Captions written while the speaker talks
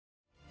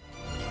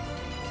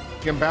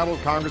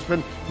embattled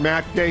Congressman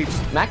Matt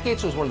Gaetz. Matt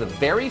Gaetz was one of the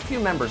very few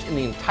members in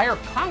the entire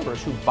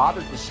Congress who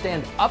bothered to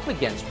stand up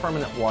against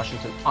permanent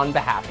Washington on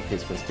behalf of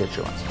his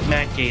constituents.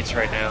 Matt Gaetz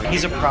right now,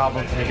 he's a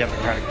problem for the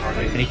Democratic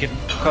Party, and he can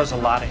cause a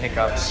lot of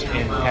hiccups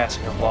in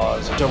passing of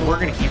laws. So we're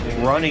going to keep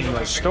running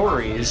those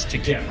stories to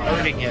keep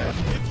hurting him.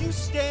 If you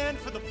stand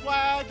for the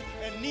flag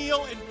and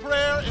kneel in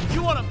prayer, if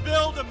you want to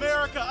build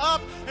America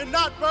up and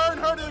not burn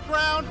her to the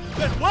ground,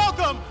 then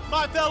welcome,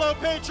 my fellow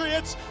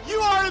patriots. You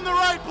are in the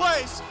right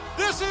place.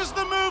 This is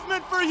the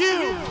movement for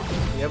you.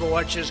 You ever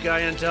watch this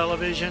guy on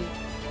television?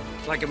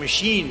 It's like a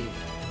machine.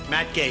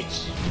 Matt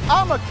Gaetz.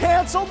 I'm a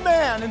canceled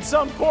man in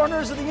some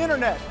corners of the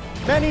internet.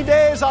 Many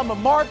days I'm a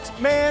marked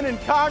man in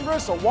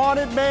Congress, a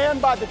wanted man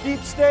by the deep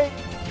state.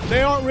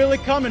 They aren't really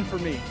coming for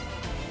me.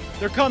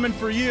 They're coming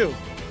for you.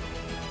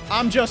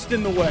 I'm just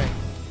in the way.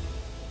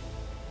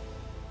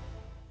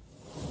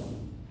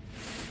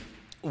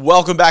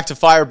 Welcome back to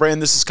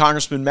Firebrand. This is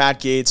Congressman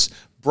Matt Gaetz,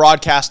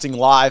 broadcasting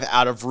live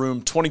out of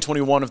room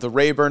 2021 of the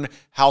Rayburn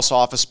House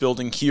Office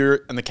Building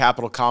here in the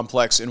Capitol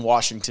Complex in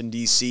Washington,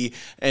 D.C.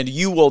 And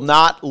you will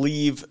not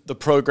leave the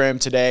program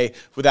today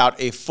without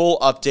a full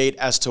update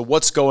as to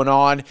what's going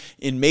on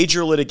in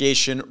major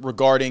litigation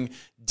regarding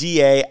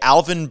DA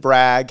Alvin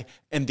Bragg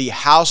and the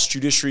House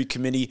Judiciary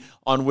Committee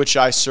on which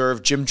I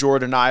serve. Jim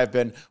Jordan and I have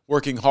been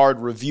working hard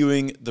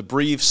reviewing the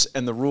briefs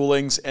and the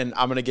rulings, and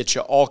I'm going to get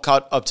you all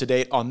caught up to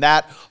date on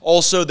that.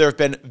 Also, there have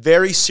been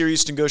very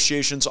serious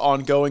negotiations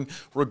ongoing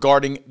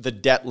regarding the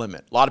debt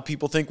limit. A lot of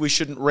people think we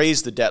shouldn't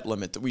raise the debt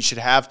limit, that we should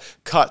have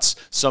cuts.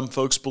 Some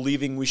folks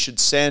believing we should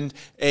send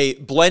a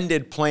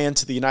blended plan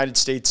to the United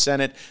States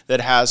Senate that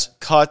has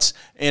cuts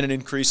and an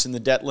increase in the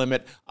debt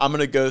limit. I'm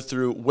going to go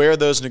through where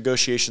those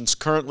negotiations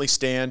currently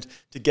stand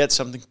to get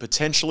something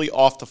potentially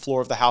off the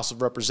floor of the House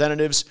of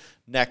Representatives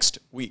next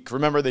week.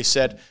 Remember, they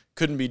said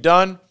couldn't be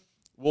done.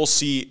 We'll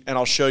see, and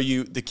I'll show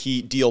you the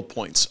key deal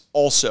points.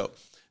 Also,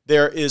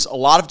 there is a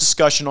lot of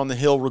discussion on the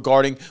Hill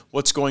regarding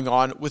what's going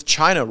on with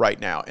China right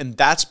now, and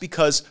that's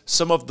because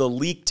some of the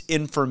leaked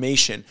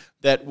information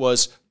that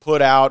was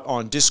put out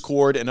on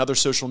Discord and other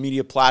social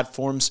media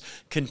platforms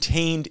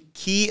contained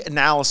key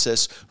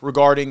analysis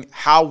regarding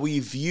how we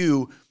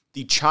view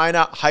the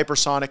China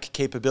hypersonic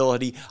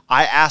capability.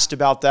 I asked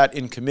about that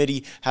in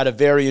committee, had a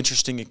very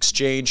interesting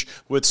exchange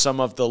with some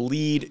of the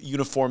lead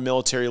uniformed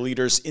military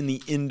leaders in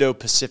the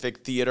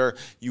Indo-Pacific theater.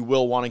 You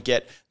will want to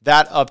get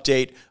that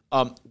update.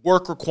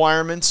 Work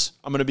requirements,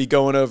 I'm going to be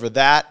going over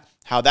that,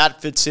 how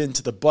that fits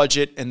into the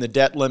budget and the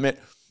debt limit.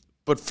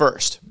 But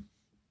first,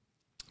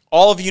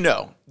 all of you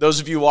know, those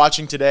of you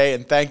watching today,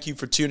 and thank you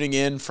for tuning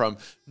in from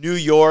New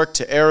York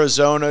to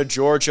Arizona,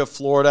 Georgia,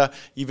 Florida,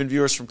 even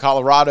viewers from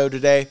Colorado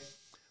today.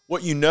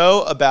 What you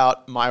know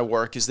about my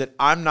work is that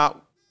I'm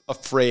not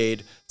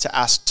afraid to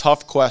ask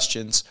tough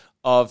questions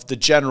of the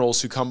generals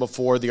who come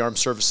before the Armed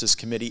Services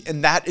Committee,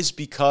 and that is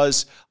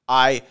because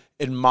I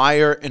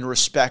admire and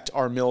respect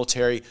our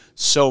military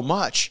so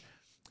much.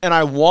 And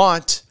I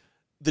want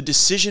the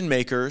decision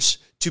makers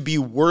to be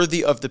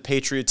worthy of the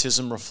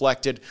patriotism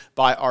reflected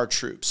by our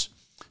troops.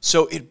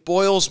 So it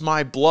boils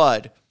my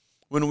blood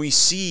when we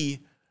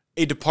see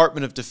a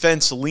Department of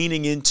Defense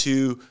leaning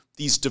into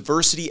these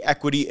diversity,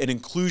 equity, and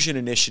inclusion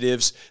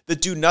initiatives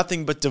that do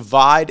nothing but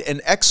divide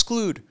and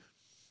exclude.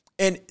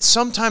 And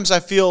sometimes I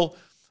feel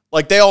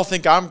like they all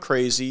think I'm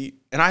crazy,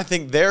 and I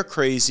think they're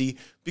crazy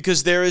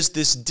because there is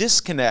this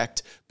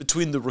disconnect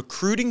between the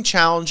recruiting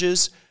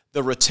challenges,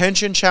 the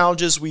retention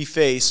challenges we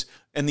face,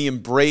 and the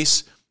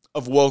embrace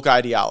of woke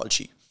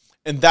ideology.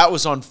 And that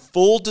was on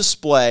full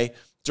display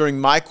during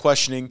my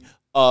questioning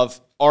of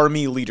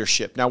Army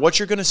leadership. Now, what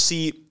you're going to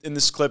see in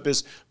this clip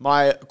is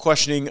my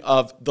questioning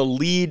of the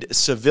lead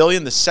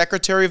civilian, the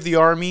Secretary of the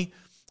Army,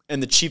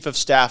 and the Chief of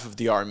Staff of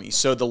the Army.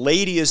 So the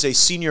lady is a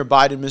senior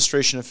Biden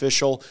administration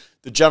official.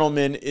 The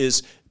gentleman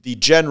is the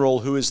general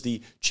who is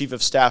the Chief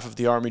of Staff of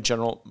the Army,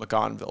 General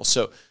McGonville.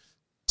 So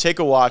take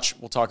a watch.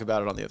 We'll talk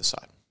about it on the other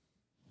side.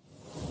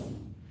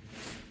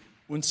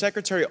 When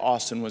Secretary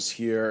Austin was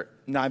here,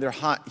 neither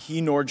he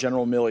nor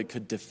General Milley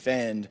could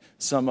defend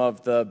some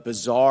of the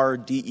bizarre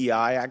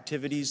DEI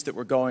activities that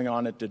were going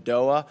on at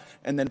DOA.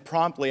 And then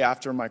promptly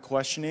after my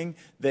questioning,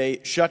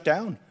 they shut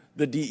down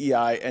the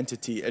DEI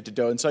entity at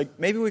DOA. And so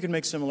maybe we can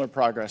make similar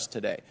progress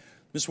today.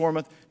 Ms.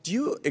 Wormuth, do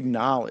you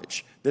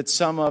acknowledge that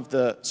some of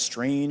the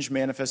strange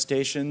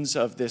manifestations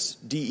of this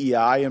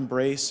DEI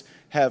embrace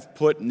have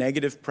put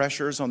negative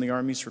pressures on the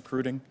Army's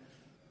recruiting?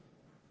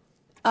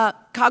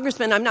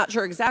 Congressman, I'm not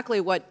sure exactly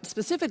what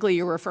specifically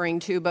you're referring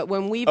to, but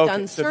when we've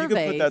done surveys... So if you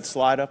could put that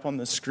slide up on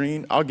the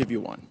screen, I'll give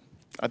you one.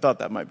 I thought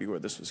that might be where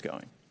this was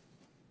going.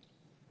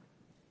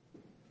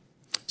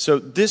 So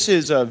this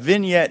is a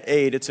Vignette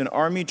 8. It's an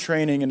Army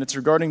training, and it's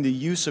regarding the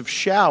use of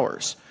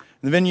showers.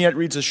 The vignette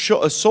reads, a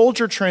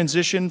soldier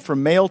transitioned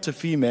from male to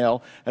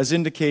female, as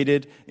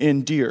indicated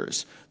in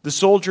DEERS. The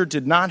soldier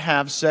did not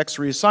have sex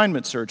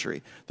reassignment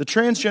surgery. The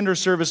transgender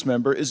service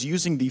member is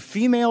using the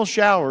female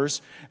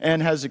showers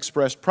and has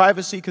expressed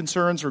privacy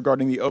concerns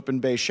regarding the open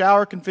bay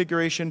shower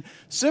configuration.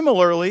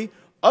 Similarly,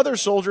 other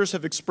soldiers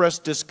have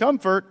expressed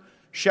discomfort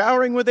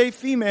showering with a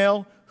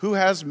female who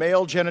has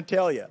male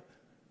genitalia.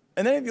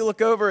 And then if you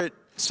look over at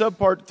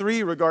subpart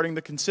 3 regarding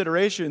the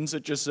considerations,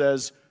 it just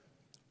says,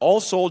 all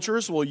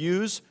soldiers will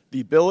use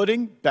the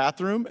billeting,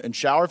 bathroom, and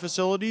shower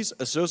facilities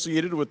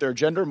associated with their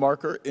gender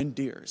marker in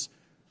DEERS.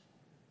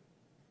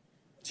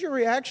 What's your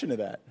reaction to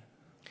that?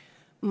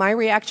 My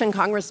reaction,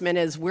 Congressman,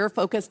 is we're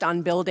focused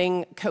on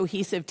building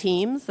cohesive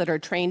teams that are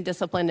trained,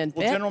 disciplined, and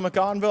fit. Well, General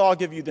McConville, I'll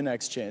give you the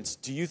next chance.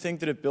 Do you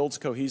think that it builds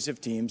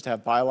cohesive teams to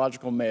have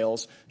biological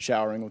males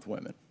showering with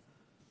women?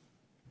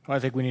 I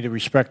think we need to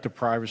respect the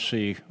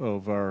privacy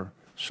of our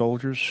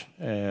soldiers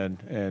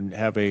and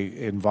have an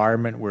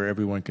environment where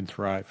everyone can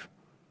thrive.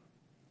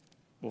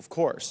 Well, of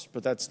course,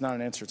 but that's not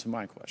an answer to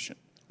my question.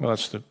 Well,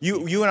 that's the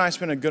you and I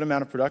spent a good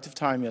amount of productive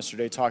time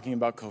yesterday talking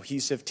about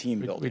cohesive team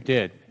building. We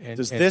did.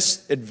 Does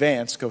this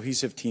advance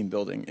cohesive team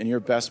building in your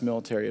best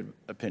military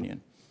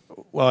opinion?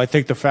 Well, I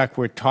think the fact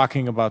we're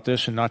talking about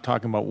this and not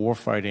talking about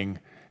warfighting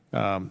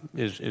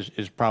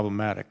is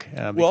problematic.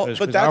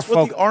 But that's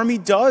what the Army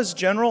does,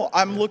 General.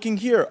 I'm looking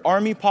here.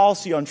 Army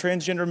policy on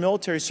transgender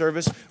military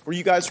service, where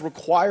you guys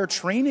require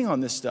training on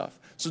this stuff.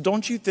 So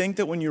don't you think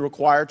that when you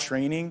require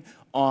training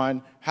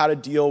on how to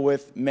deal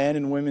with men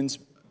and women's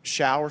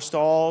shower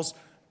stalls,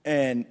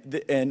 and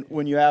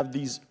when you have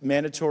these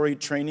mandatory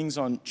trainings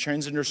on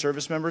transgender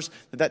service members,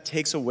 that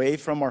takes away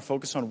from our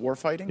focus on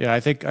warfighting? Yeah, I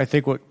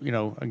think what,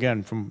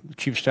 again, from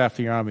Chief Staff of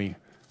the Army,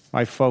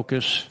 my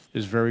focus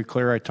is very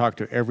clear. I talk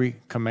to every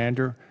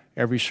commander,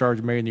 every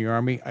sergeant major in the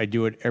Army. I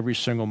do it every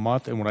single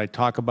month, and what I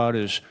talk about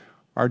is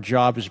our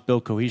job is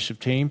build cohesive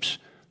teams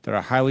that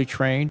are highly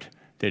trained,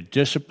 they're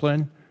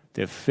disciplined,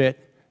 they're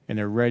fit, and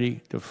they're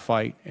ready to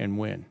fight and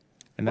win.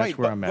 And that's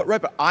where I'm at.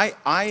 But I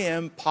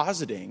am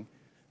positing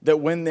that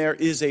when there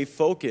is a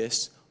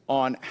focus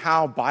on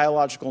how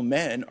biological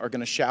men are going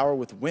to shower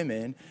with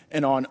women,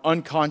 and on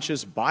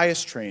unconscious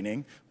bias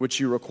training, which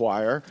you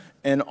require,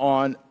 and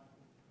on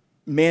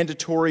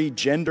mandatory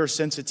gender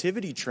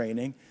sensitivity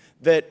training,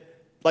 that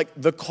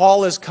the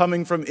call is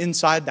coming from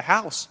inside the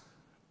house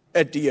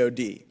at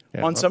DOD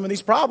on some of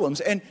these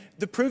problems. And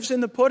the proof's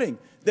in the pudding.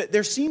 That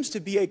there seems to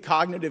be a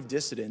cognitive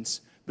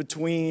dissonance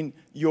between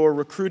your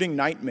recruiting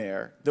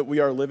nightmare that we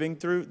are living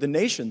through, the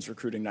nation's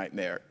recruiting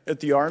nightmare at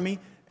the Army,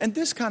 and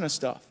this kind of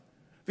stuff.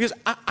 Because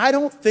I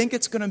don't think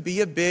it's going to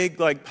be a big,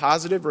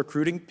 positive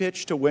recruiting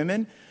pitch to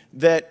women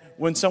that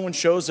when someone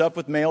shows up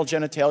with male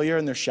genitalia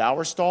in their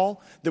shower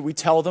stall, that we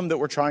tell them that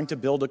we're trying to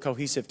build a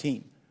cohesive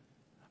team.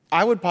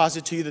 I would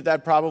posit to you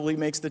that probably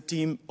makes the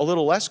team a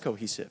little less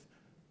cohesive.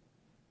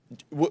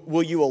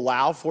 Will you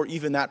allow for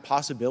even that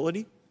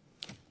possibility?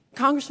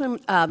 Congressman,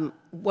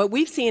 what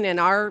we've seen in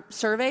our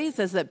surveys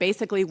is that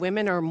basically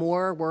women are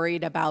more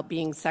worried about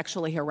being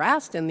sexually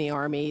harassed in the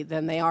Army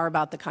than they are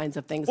about the kinds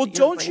of things that you're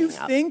don't you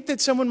think that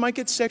someone might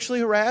get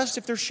sexually harassed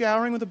if they're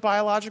showering with a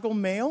biological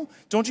male?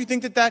 Don't you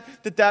think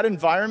that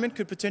environment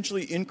could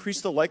potentially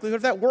increase the likelihood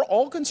of that? We're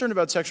all concerned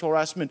about sexual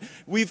harassment.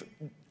 We've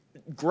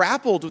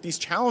grappled with these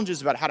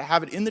challenges about how to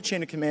have it in the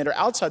chain of command or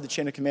outside the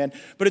chain of command,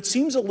 but it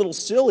seems a little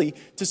silly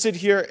to sit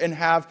here and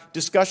have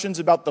discussions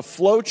about the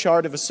flow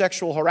chart of a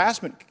sexual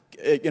harassment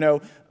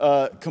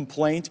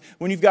complaint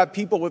when you've got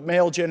people with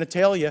male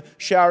genitalia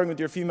showering with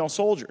your female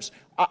soldiers.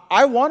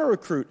 I want to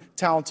recruit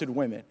talented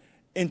women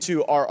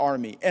into our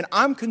Army, and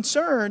I'm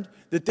concerned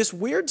that this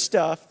weird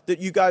stuff that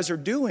you guys are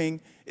doing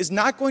is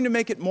not going to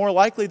make it more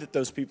likely that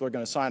those people are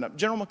going to sign up.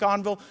 General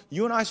McConville,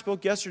 you and I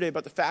spoke yesterday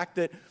about the fact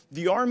that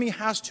the Army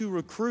has to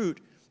recruit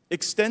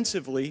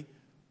extensively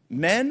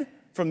men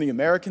from the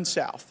American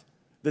South,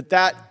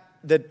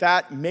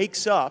 that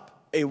makes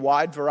up a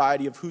wide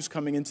variety of who's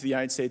coming into the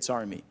United States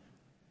Army.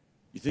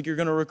 You think you're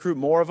going to recruit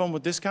more of them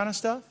with this kind of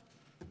stuff?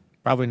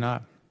 Probably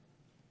not.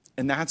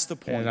 And that's the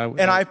point.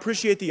 And I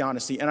appreciate the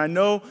honesty. And I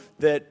know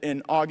that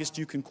in August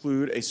you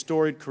conclude a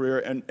storied career,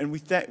 and we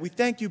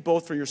thank you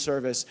both for your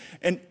service.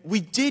 And we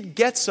did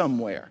get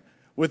somewhere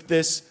with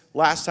this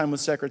last time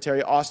with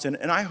Secretary Austin,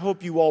 and I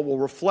hope you all will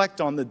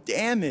reflect on the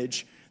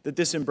damage that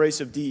this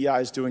embrace of DEI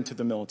is doing to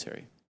the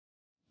military.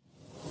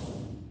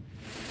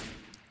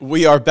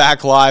 We are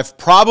back live.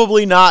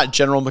 Probably not,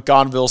 General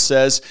McConville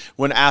says,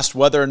 when asked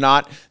whether or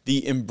not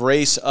the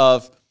embrace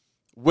of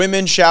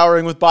women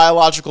showering with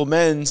biological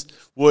men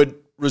would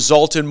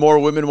result in more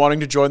women wanting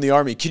to join the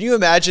Army. Can you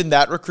imagine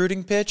that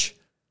recruiting pitch?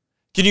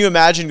 Can you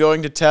imagine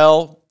going to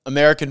tell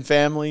American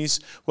families,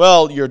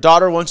 well, your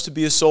daughter wants to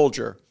be a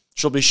soldier.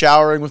 She'll be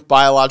showering with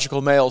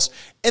biological males.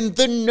 And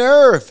the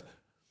nerve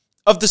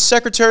of the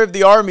Secretary of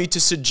the Army to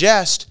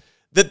suggest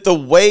that the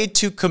way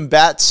to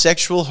combat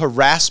sexual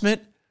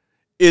harassment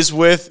is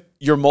with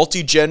your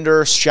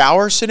multi-gender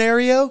shower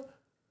scenario?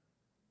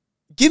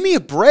 Give me a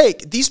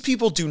break. These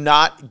people do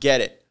not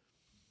get it.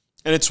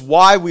 And it's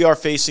why we are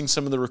facing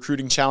some of the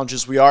recruiting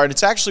challenges we are. And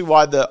it's actually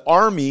why the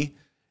Army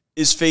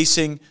is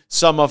facing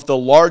some of the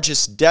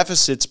largest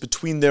deficits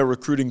between their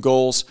recruiting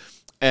goals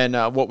and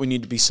what we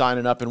need to be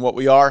signing up and what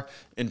we are,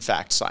 in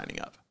fact,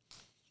 signing up.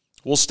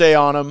 We'll stay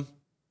on them.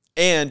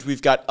 And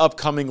we've got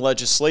upcoming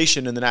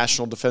legislation in the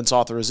National Defense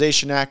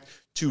Authorization Act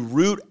to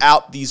root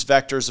out these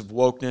vectors of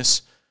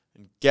wokeness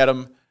and get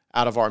them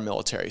out of our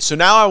military. So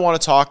now I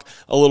want to talk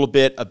a little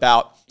bit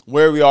about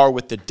where we are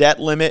with the debt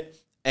limit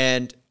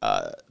and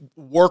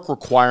work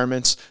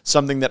requirements,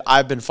 something that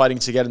I've been fighting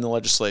to get in the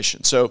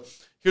legislation. So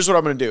here's what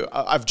I'm going to do.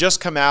 I've just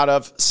come out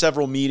of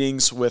several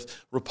meetings with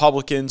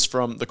Republicans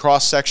from the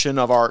cross-section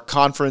of our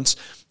conference,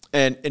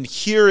 and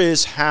here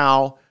is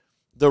how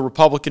the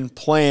Republican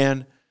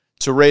plan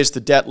to raise the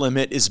debt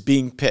limit is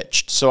being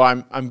pitched. So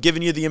I'm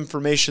giving you the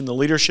information the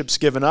leadership's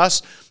given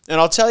us,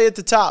 and I'll tell you at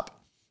the top,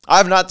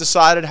 I've not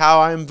decided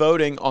how I'm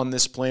voting on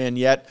this plan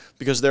yet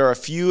because there are a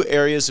few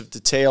areas of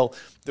detail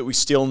that we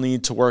still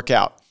need to work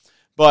out.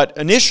 But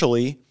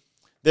initially,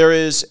 there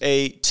is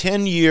a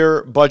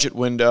 10-year budget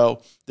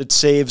window that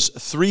saves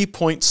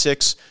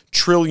 $3.6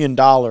 trillion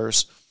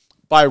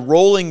by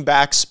rolling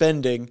back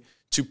spending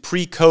to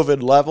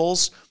pre-COVID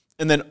levels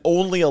and then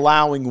only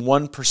allowing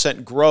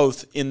 1%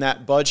 growth in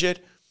that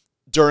budget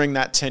during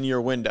that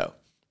 10-year window.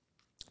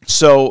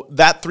 So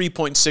that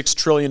 $3.6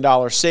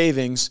 trillion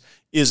savings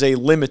is a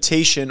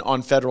limitation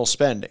on federal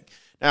spending.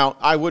 Now,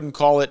 I wouldn't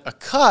call it a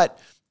cut,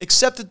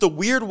 except that the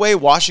weird way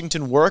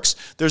Washington works,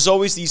 there's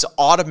always these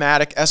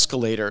automatic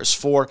escalators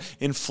for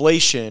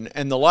inflation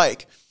and the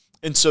like.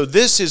 And so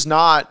this is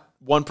not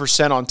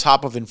 1% on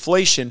top of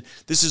inflation.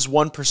 This is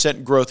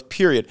 1% growth,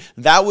 period.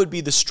 That would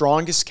be the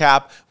strongest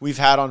cap we've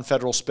had on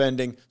federal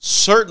spending,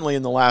 certainly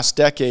in the last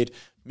decade,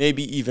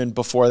 maybe even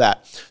before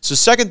that. So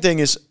second thing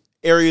is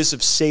areas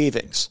of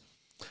savings.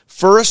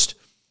 First,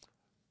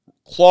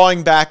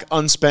 clawing back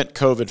unspent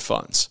COVID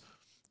funds.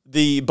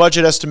 The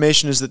budget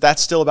estimation is that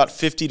that's still about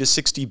 50 to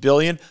 60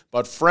 billion,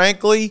 but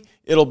frankly,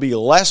 it'll be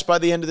less by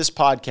the end of this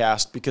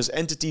podcast because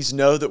entities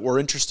know that we're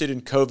interested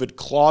in COVID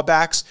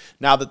clawbacks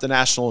now that the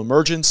national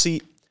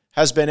emergency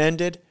has been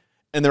ended,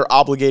 and they're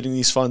obligating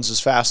these funds as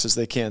fast as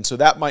they can. So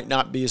that might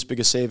not be as big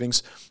a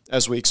savings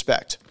as we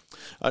expect.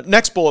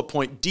 Next bullet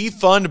point,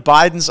 defund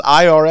Biden's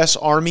IRS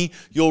army.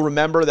 You'll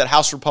remember that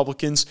House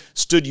Republicans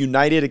stood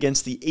united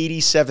against the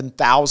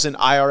 87,000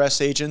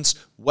 IRS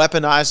agents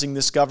weaponizing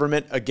this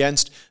government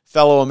against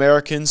fellow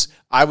Americans.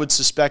 I would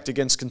suspect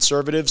against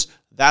conservatives.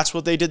 That's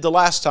what they did the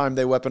last time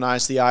they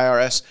weaponized the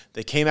IRS.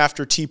 They came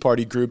after Tea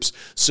Party groups.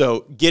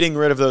 So getting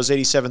rid of those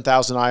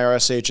 87,000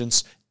 IRS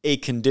agents, a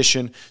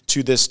condition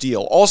to this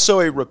deal.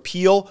 Also a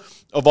repeal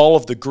of all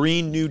of the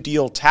Green New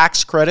Deal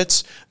tax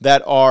credits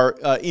that are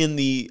in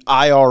the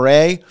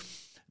IRA.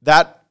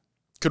 That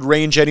could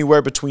range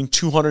anywhere between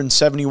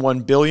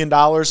 $271 billion and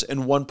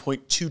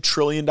 $1.2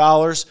 trillion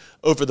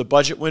over the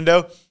budget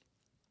window.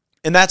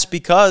 And that's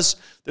because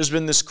there's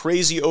been this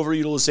crazy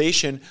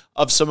overutilization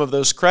of some of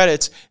those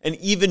credits. And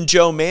even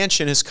Joe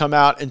Manchin has come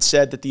out and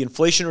said that the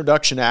Inflation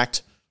Reduction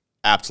Act,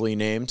 aptly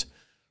named,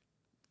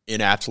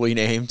 inaptly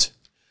named,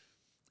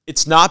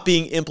 it's not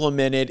being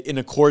implemented in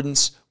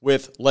accordance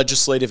with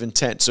legislative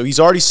intent. So he's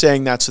already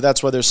saying that, so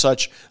that's why there's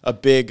such a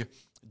big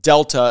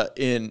delta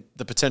in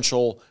the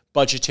potential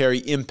budgetary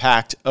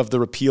impact of the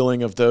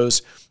repealing of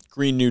those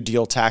Green New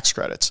Deal tax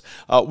credits.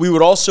 We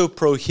would also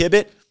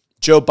prohibit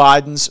Joe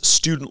Biden's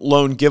student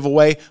loan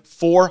giveaway,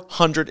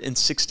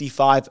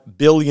 $465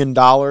 billion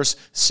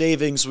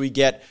savings we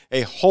get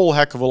a whole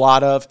heck of a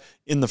lot of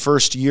in the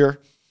first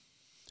year.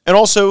 And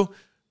also,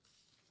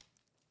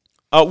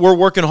 we're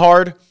working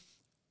hard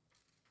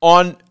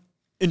on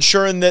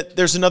ensuring that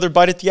there's another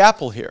bite at the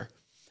apple here.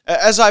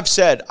 As I've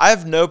said, I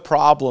have no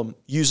problem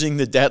using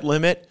the debt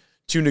limit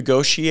to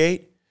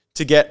negotiate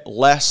to get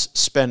less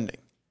spending.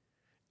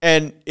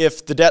 And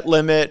if the debt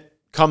limit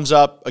comes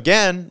up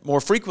again more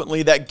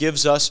frequently, that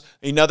gives us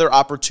another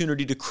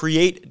opportunity to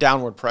create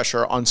downward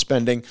pressure on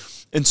spending.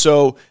 And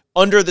so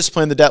under this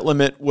plan, the debt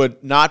limit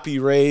would not be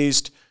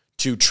raised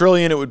to $2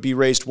 trillion. It would be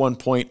raised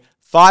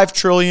 $1.5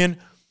 trillion.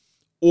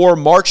 Or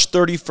March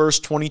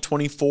 31st,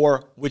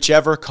 2024,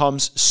 whichever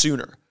comes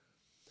sooner.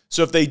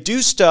 So if they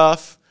do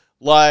stuff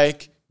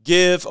like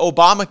give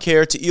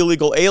Obamacare to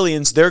illegal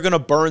aliens, they're going to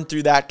burn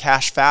through that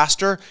cash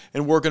faster,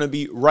 and we're going to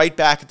be right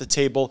back at the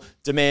table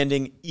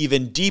demanding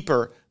even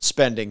deeper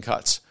spending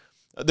cuts.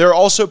 There are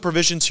also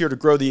provisions here to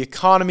grow the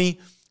economy,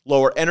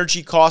 lower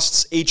energy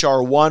costs.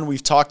 H.R. 1,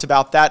 we've talked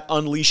about that,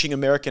 unleashing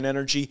American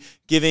energy,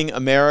 giving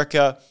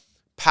America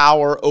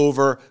power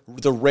over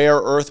the rare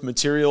earth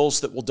materials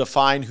that will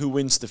define who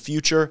wins the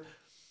future.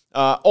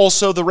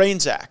 Also, the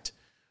REINS Act,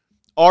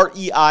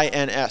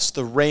 R-E-I-N-S,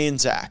 the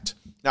REINS Act.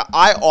 Now,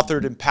 I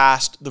authored and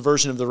passed the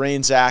version of the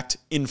REINS Act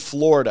in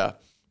Florida.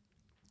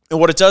 And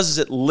what it does is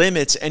it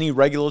limits any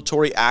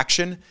regulatory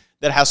action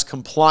that has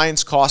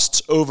compliance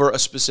costs over a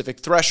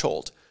specific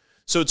threshold.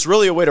 So it's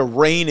really a way to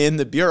rein in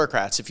the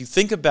bureaucrats. If you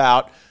think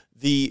about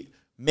the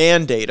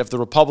mandate of the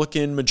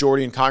Republican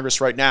majority in Congress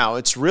right now,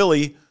 it's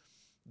really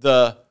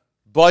the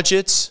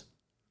budgets,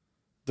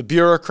 the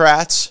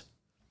bureaucrats,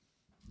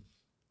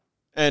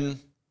 and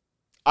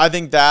I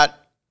think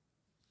that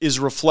is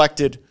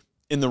reflected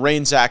in the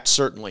REINS Act,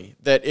 certainly,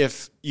 that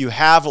if you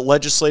have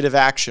legislative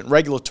action,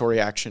 regulatory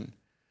action,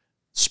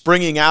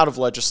 springing out of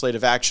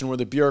legislative action where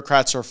the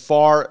bureaucrats are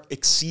far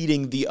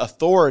exceeding the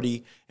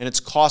authority and it's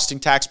costing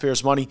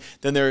taxpayers money,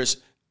 then there's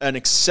an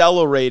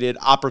accelerated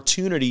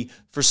opportunity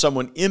for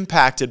someone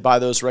impacted by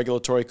those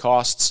regulatory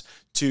costs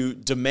to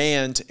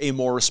demand a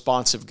more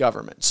responsive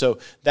government. So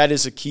that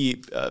is a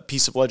key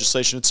piece of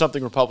legislation. It's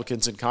something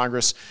Republicans in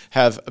Congress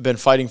have been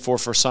fighting for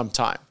some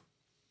time.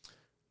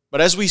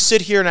 But as we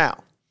sit here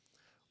now,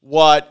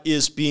 what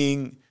is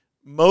being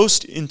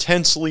most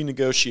intensely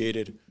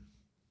negotiated?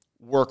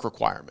 Work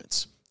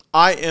requirements.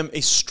 I am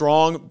a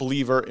strong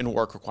believer in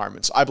work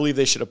requirements. I believe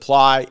they should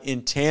apply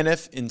in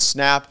TANF, in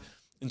SNAP,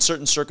 in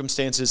certain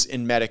circumstances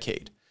in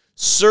Medicaid.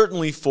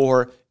 Certainly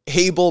for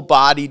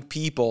able-bodied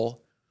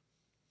people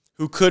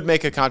who could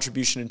make a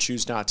contribution and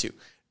choose not to.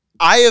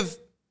 I have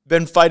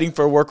been fighting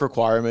for work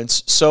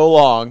requirements so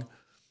long,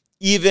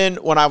 even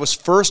when I was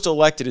first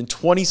elected in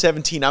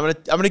 2017. I'm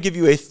going to give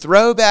you a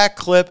throwback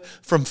clip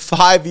from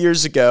 5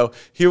 years ago.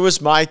 Here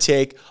was my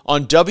take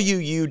on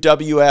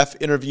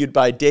WUWF, interviewed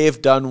by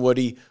Dave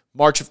Dunwoody,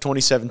 March of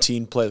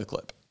 2017. Play the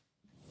clip.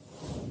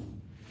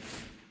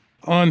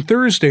 On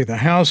Thursday, the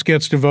House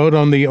gets to vote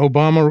on the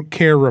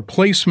Obamacare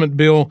replacement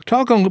bill.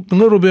 Talk a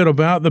little bit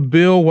about the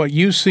bill, what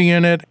you see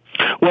in it.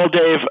 Well,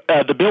 Dave,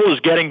 the bill is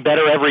getting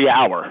better every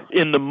hour.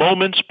 In the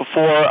moments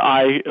before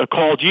I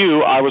called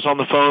you, I was on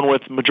the phone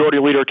with Majority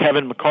Leader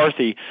Kevin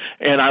McCarthy,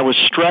 and I was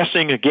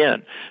stressing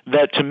again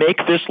that to make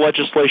this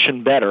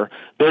legislation better,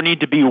 there need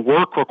to be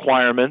work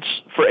requirements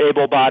for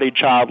able-bodied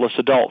childless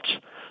adults.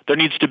 There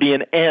needs to be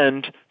an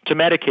end to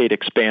Medicaid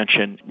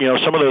expansion. You know,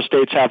 some of those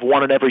states have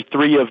 1 in every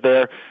 3 of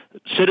their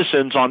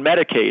citizens on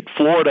Medicaid.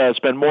 Florida has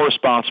been more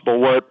responsible.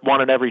 We're at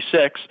 1 in every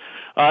 6.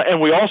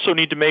 And we also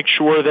need to make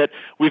sure that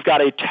we've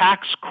got a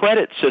tax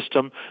credit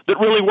system that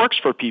really works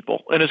for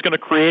people and is going to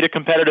create a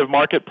competitive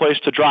marketplace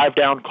to drive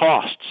down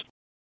costs.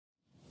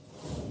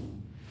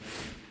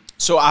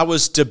 So I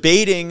was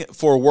debating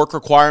for work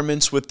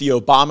requirements with the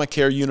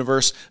Obamacare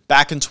universe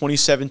back in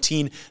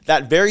 2017.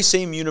 That very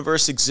same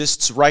universe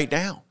exists right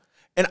now.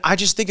 And I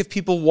just think if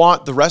people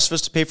want the rest of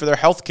us to pay for their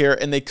health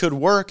care and they could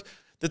work,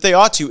 that they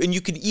ought to. And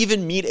you can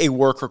even meet a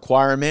work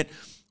requirement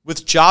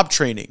with job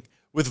training,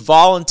 with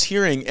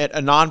volunteering at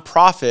a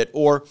nonprofit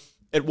or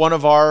at one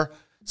of our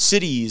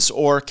cities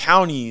or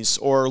counties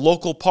or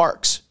local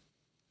parks.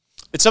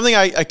 It's something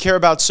I care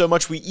about so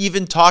much. We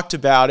even talked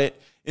about it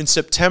in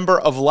September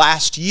of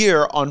last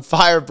year on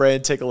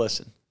Firebrand. Take a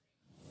listen.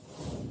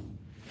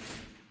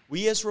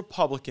 We as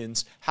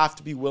Republicans have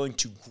to be willing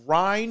to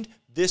grind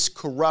this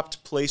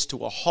corrupt place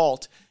to a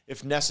halt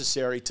if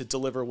necessary to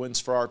deliver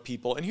wins for our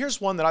people. And here's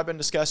one that I've been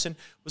discussing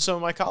with some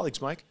of my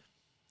colleagues, Mike.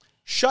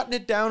 Shutting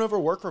it down over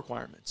work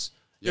requirements.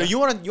 Yeah. You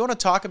want to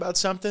talk about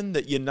something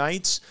that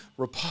unites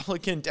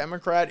Republican,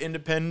 Democrat,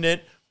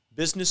 independent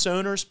business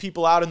owners,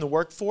 people out in the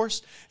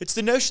workforce? It's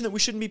the notion that we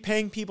shouldn't be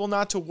paying people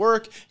not to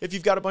work if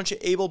you've got a bunch of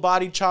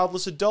able-bodied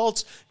childless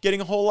adults getting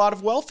a whole lot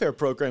of welfare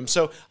programs.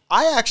 So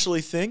I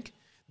actually think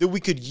that we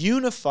could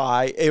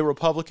unify a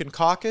Republican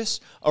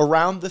caucus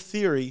around the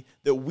theory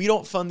that we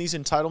don't fund these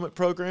entitlement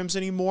programs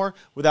anymore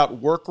without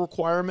work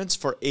requirements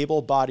for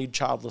able-bodied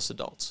childless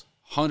adults.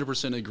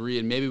 100% agree,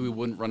 and maybe we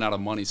wouldn't run out of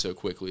money so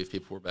quickly if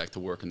people were back to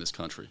work in this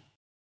country.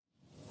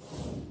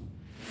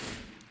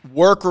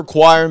 Work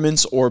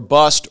requirements or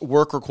bust,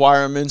 work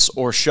requirements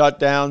or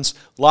shutdowns.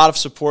 A lot of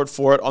support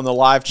for it on the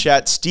live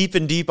chat. Steep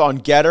and Deep on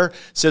Getter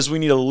says we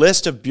need a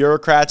list of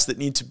bureaucrats that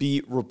need to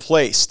be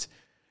replaced.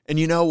 And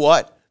you know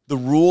what? The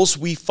rules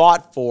we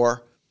fought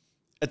for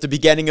at the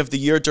beginning of the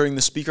year during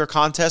the speaker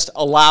contest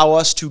allow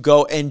us to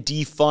go and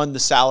defund the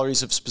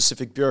salaries of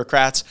specific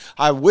bureaucrats.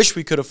 I wish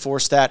we could have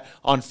forced that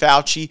on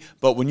Fauci,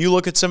 but when you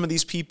look at some of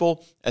these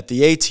people at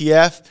the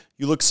ATF,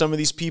 you look at some of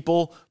these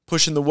people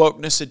pushing the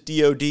wokeness at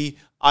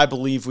DOD, I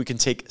believe we can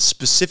take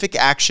specific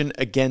action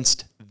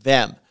against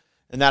them.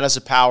 And that is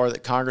a power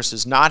that Congress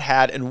has not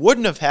had and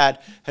wouldn't have had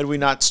we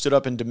not stood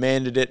up and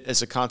demanded it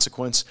as a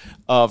consequence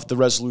of the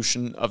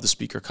resolution of the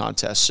speaker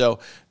contest. So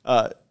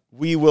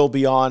we will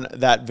be on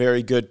that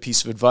very good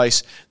piece of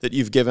advice that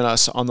you've given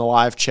us on the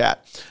live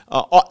chat.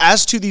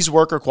 As to these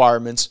work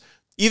requirements,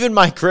 even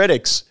my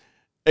critics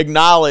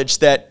acknowledge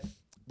that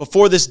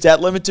before this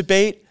debt limit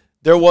debate,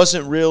 there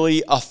wasn't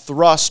really a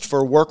thrust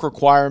for work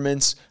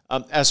requirements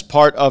as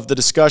part of the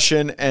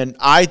discussion, and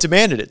I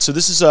demanded it. So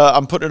this is,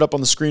 I'm putting it up on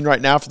the screen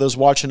right now for those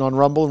watching on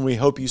Rumble, and we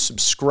hope you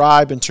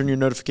subscribe and turn your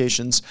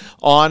notifications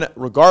on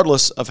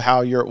regardless of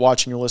how you're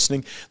watching or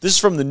listening. This is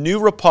from the New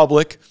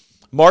Republic,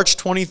 March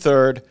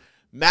 23rd.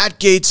 Matt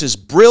Gaetz'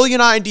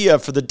 brilliant idea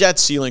for the debt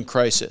ceiling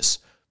crisis,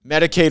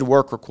 Medicaid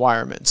work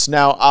requirements.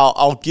 Now,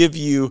 I'll give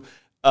you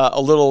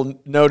a little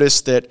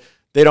notice that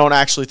they don't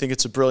actually think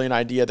it's a brilliant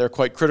idea. They're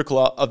quite critical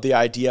of the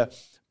idea.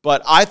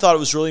 But I thought it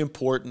was really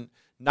important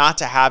not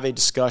to have a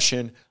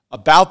discussion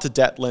about the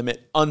debt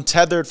limit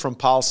untethered from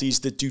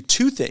policies that do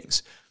two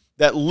things,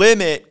 that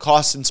limit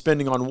costs and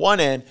spending on one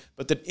end,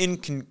 but that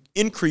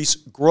increase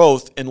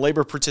growth and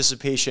labor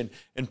participation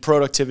and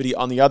productivity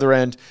on the other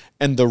end.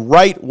 And the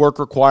right work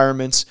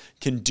requirements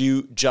can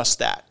do just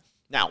that.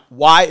 Now,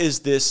 why is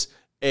this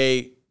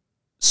a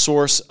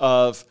source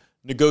of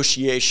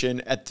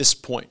negotiation at this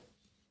point?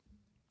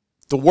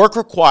 The work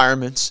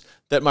requirements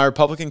that my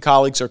Republican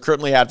colleagues are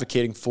currently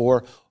advocating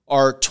for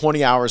are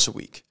 20 hours a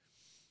week.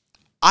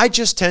 I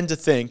just tend to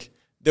think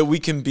that we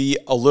can be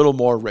a little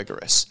more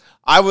rigorous.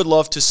 I would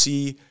love to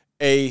see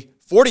a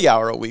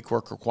 40-hour-a-week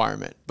work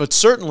requirement, but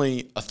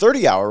certainly a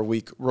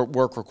 30-hour-a-week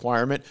work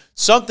requirement,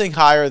 something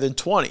higher than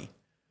 20.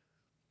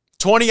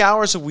 20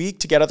 hours a week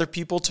to get other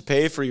people to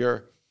pay for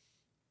your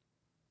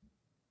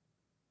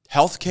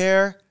health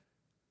care,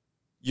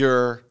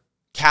 your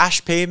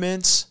cash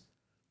payments.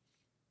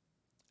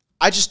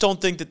 I just don't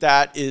think that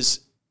that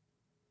is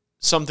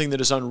something that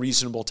is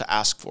unreasonable to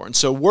ask for. And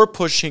so we're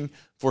pushing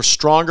for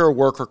stronger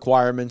work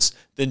requirements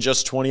than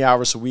just 20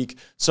 hours a week.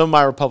 Some of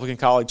my Republican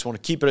colleagues want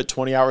to keep it at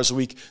 20 hours a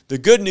week. The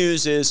good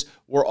news is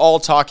we're all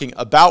talking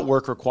about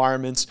work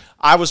requirements.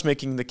 I was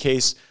making the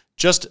case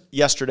just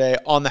yesterday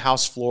on the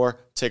House floor.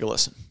 Take a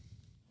listen.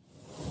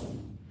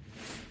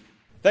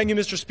 Thank you,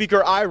 Mr.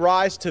 Speaker. I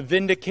rise to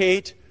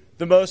vindicate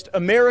the most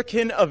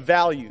American of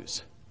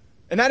values,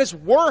 and that is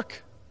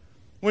work.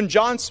 When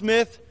John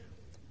Smith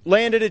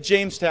landed at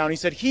Jamestown, he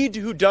said, "He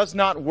who does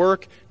not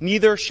work,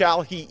 neither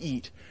shall he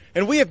eat."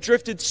 And we have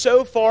drifted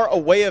so far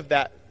away of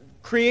that,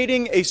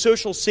 creating a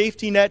social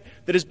safety net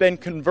that has been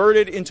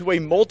converted into a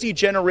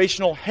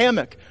multi-generational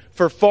hammock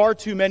for far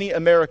too many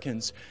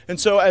Americans. And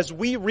so as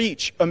we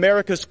reach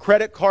America's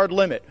credit card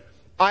limit,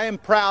 I am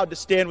proud to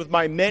stand with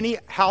my many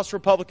House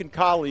Republican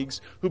colleagues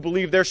who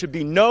believe there should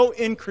be no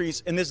increase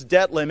in this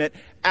debt limit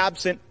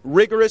absent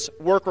rigorous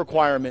work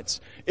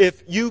requirements.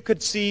 If you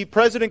could see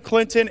President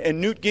Clinton and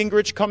Newt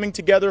Gingrich coming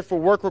together for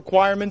work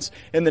requirements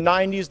in the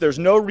 90s, there's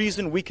no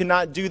reason we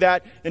cannot do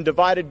that in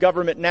divided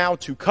government now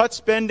to cut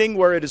spending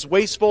where it is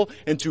wasteful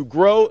and to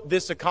grow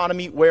this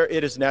economy where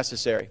it is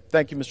necessary.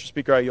 Thank you, Mr.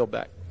 Speaker. I yield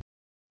back.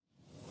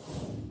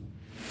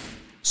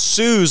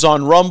 Suze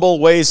on Rumble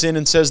weighs in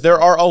and says, there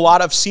are a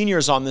lot of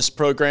seniors on this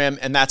program,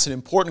 and that's an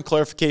important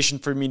clarification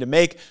for me to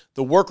make.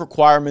 The work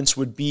requirements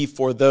would be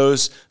for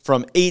those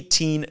from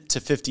 18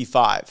 to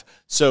 55.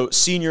 So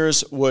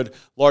seniors would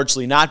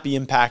largely not be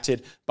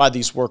impacted by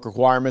these work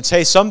requirements.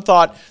 Hey, some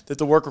thought that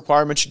the work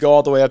requirement should go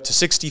all the way up to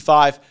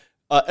 65.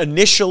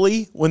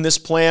 Initially, when this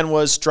plan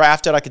was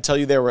drafted, I could tell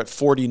you they were at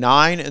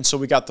 49, and so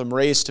we got them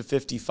raised to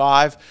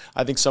 55.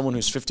 I think someone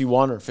who's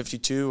 51 or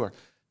 52 or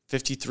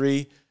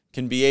 53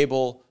 can be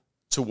able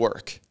to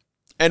work.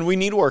 And we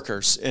need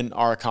workers in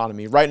our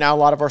economy. Right now, a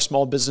lot of our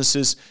small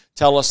businesses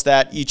tell us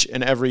that each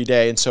and every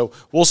day. And so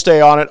we'll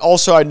stay on it.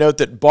 Also, I note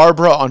that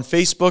Barbara on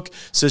Facebook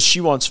says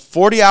she wants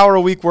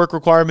 40-hour-a-week work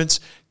requirements.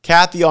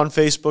 Kathy on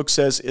Facebook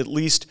says at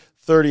least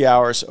 30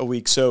 hours a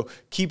week. So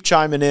keep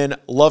chiming in.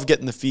 Love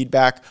getting the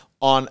feedback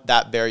on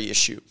that very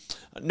issue.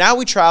 Now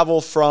we travel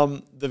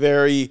from the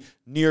very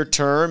near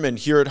term and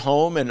here at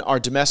home and our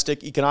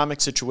domestic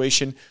economic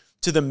situation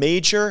to the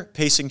major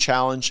pacing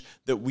challenge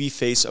that we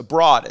face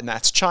abroad, and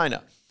that's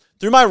China.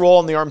 Through my role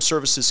on the Armed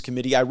Services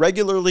Committee, I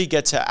regularly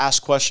get to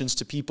ask questions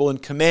to people in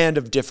command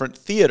of different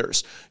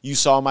theaters. You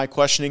saw my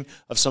questioning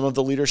of some of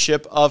the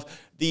leadership of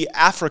the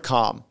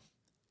AFRICOM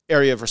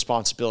area of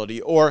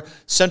responsibility, or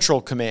Central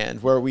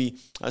Command, where we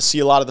see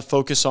a lot of the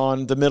focus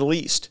on the Middle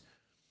East.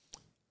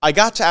 I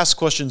got to ask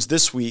questions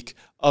this week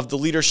of the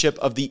leadership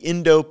of the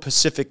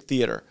Indo-Pacific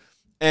Theater,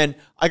 and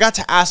I got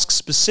to ask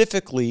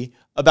specifically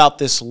about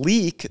this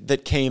leak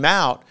that came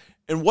out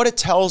and what it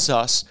tells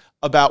us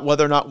about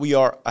whether or not we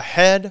are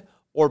ahead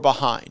or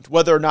behind,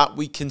 whether or not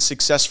we can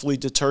successfully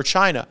deter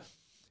China.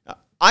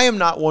 I am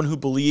not one who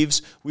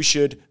believes we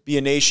should be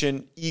a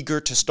nation eager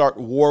to start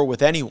war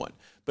with anyone.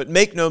 But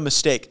make no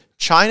mistake,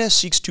 China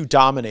seeks to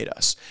dominate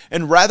us.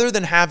 And rather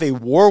than have a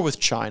war with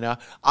China,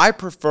 I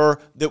prefer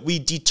that we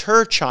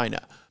deter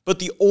China. But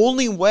the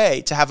only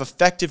way to have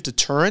effective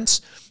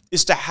deterrence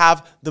is to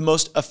have the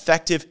most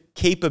effective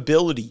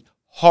capability,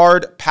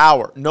 hard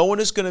power. No one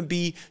is going to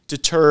be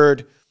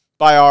deterred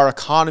by our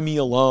economy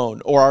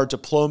alone or our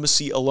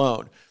diplomacy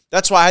alone.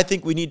 That's why I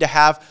think we need to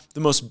have the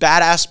most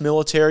badass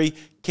military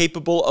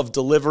capable of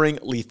delivering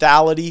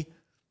lethality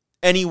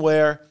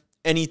anywhere,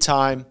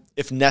 anytime,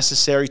 if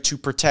necessary, to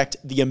protect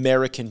the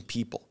American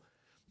people.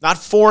 Not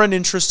foreign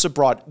interests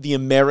abroad, the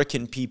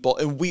American people.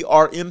 And we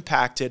are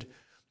impacted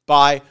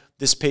by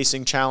this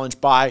pacing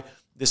challenge, by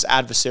this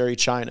adversary,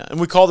 China. And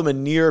we call them a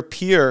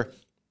near-peer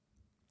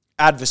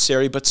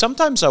adversary, but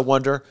sometimes I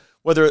wonder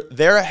whether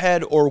they're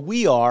ahead or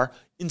we are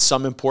in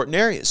some important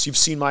areas. You've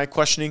seen my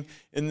questioning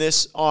in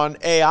this on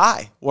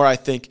AI, where I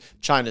think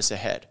China's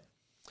ahead.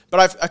 But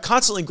I've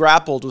constantly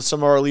grappled with some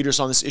of our leaders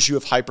on this issue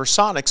of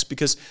hypersonics,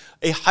 because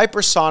a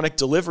hypersonic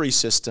delivery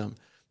system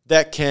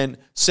that can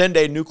send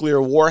a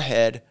nuclear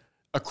warhead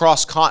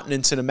across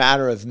continents in a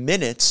matter of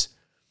minutes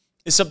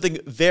is something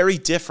very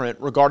different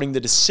regarding the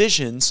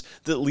decisions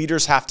that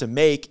leaders have to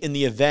make in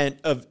the event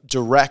of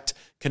direct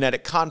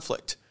kinetic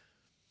conflict.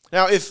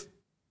 Now, if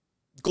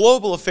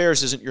global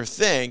affairs isn't your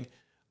thing,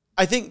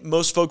 I think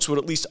most folks would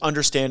at least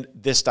understand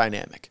this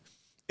dynamic.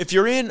 If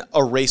you're in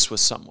a race with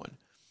someone,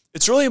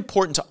 it's really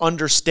important to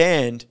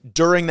understand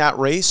during that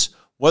race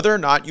whether or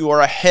not you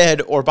are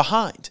ahead or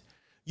behind.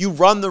 You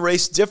run the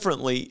race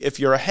differently if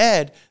you're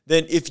ahead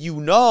than if you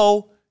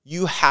know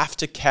you have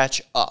to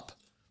catch up.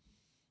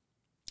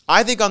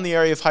 I think on the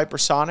area of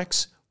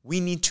hypersonics, we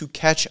need to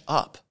catch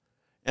up.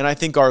 And I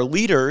think our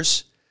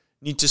leaders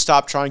need to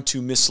stop trying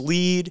to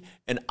mislead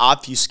and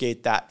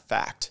obfuscate that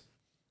fact.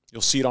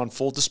 You'll see it on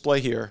full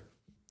display here.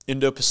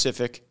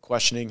 Indo-Pacific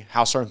questioning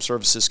House Armed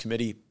Services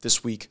Committee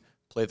this week.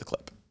 Play the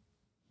clip.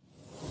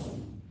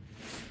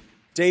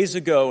 Days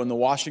ago in the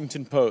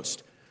Washington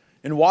Post,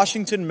 in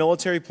Washington,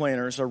 military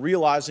planners are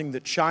realizing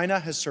that China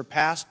has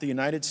surpassed the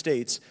United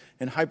States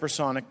in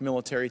hypersonic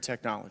military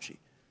technology.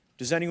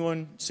 Does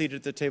anyone seated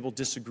at the table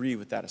disagree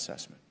with that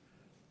assessment?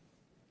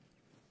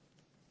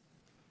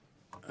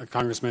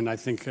 Congressman, I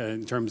think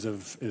in terms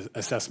of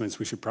assessments,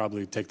 we should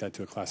probably take that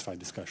to a classified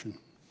discussion.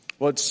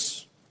 Well,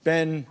 it's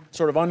been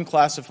sort of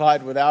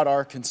unclassified without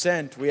our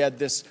consent. We had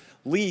this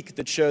leak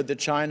that showed that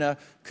China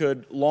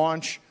could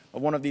launch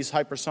one of these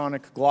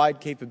hypersonic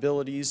glide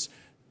capabilities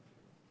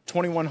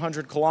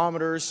 2,100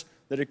 kilometers,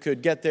 that it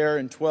could get there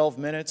in 12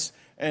 minutes.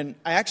 And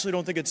I actually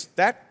don't think it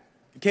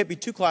can't be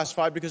too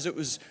classified, because it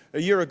was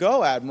a year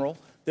ago, Admiral,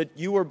 that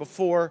you were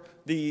before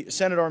the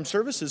Senate Armed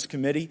Services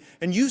Committee,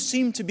 and you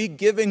seemed to be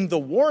giving the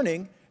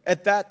warning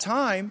at that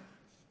time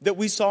that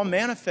we saw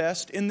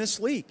manifest in this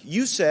leak.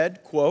 You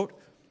said, quote,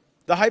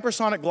 "The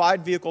hypersonic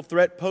glide vehicle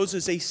threat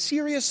poses a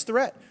serious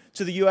threat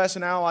to the U.S.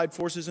 and allied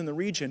forces in the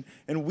region,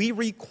 and we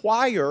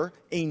require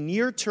a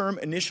near-term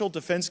initial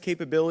defense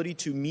capability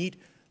to meet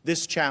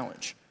this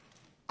challenge."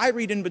 I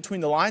read in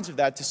between the lines of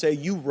that to say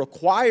you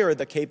require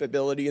the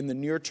capability in the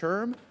near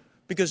term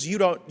because you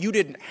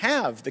didn't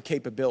have the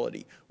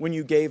capability when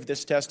you gave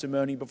this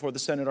testimony before the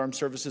Senate Armed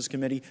Services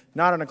Committee,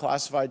 not in a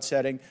classified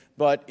setting,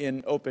 but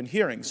in open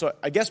hearing. So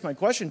I guess my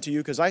question to you,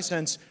 because I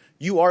sense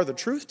you are the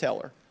truth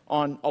teller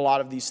on a lot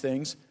of these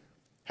things,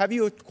 have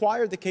you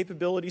acquired the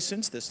capability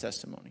since this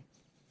testimony?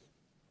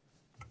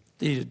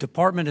 The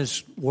department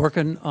is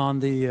working on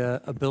the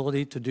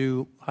ability to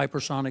do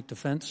hypersonic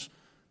defense,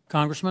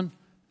 Congressman.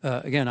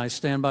 Again, I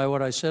stand by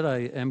what I said. I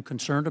am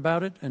concerned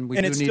about it, and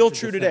it's still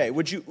true today.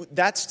 Would you,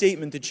 that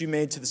statement that you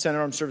made to the Senate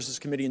Armed Services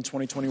Committee in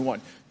 2021,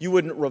 you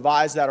wouldn't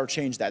revise that or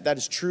change that? That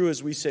is true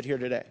as we sit here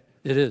today.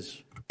 It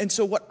is. And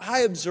so what I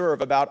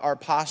observe about our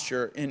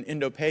posture in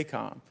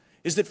Indo-PACOM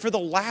is that for the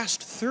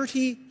last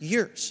 30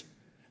 years,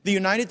 the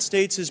United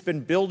States has been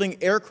building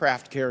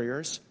aircraft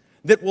carriers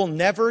that will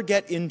never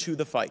get into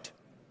the fight.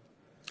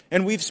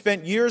 And we've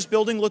spent years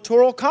building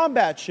littoral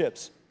combat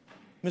ships,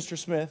 Mr.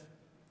 Smith,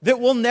 that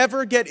will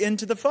never get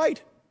into the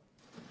fight.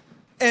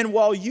 And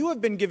while you have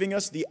been giving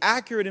us the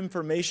accurate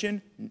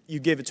information, you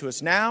gave it to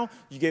us now,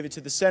 you gave it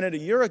to the Senate a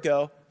year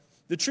ago,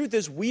 the truth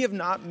is we have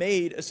not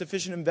made a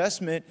sufficient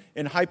investment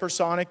in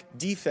hypersonic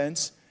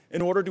defense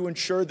in order to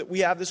ensure that we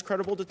have this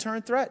credible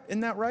deterrent threat.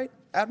 Isn't that right,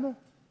 Admiral?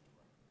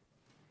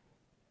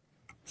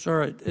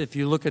 Sir, if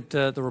you look at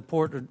the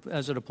report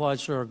as it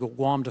applies to our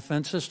Guam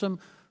defense system,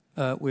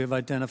 we have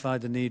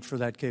identified the need for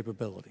that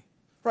capability.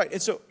 Right.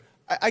 And so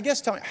I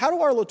guess tell me, how do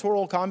our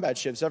littoral combat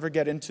ships ever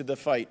get into the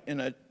fight in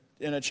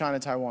a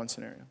China-Taiwan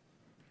scenario?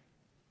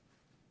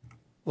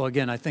 Well,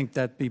 again, I think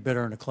that'd be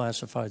better in a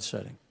classified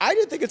setting. I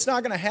do think it's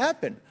not going to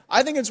happen.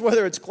 I think it's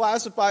whether it's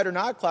classified or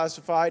not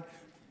classified.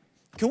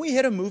 Can we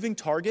hit a moving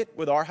target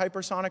with our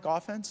hypersonic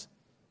offense?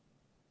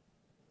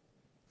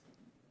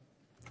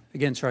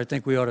 Again, sir, I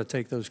think we ought to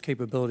take those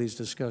capabilities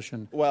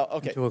discussion. Well,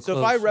 okay. So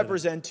if I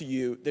represent to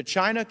you that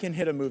China can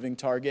hit a moving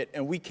target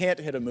and we can't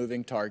hit a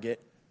moving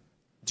target,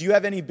 do you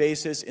have any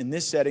basis in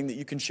this setting that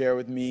you can share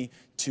with me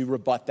to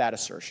rebut that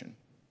assertion?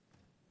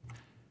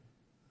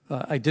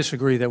 I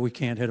disagree that we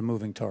can't hit a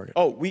moving target.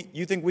 Oh,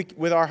 you think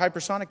with our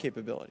hypersonic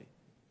capability?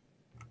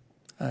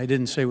 I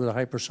didn't say with a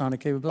hypersonic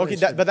capability.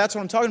 Okay, but that's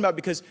what I'm talking about,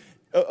 because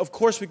of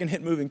course we can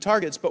hit moving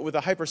targets, but with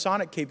a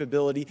hypersonic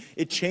capability,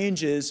 it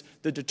changes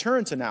the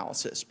deterrence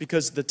analysis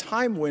because the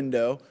time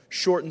window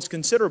shortens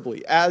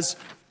considerably, as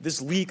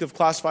this leak of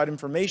classified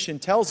information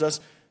tells us,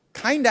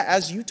 kind of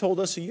as you told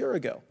us a year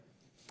ago.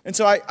 And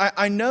so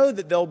I know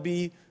that there'll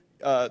be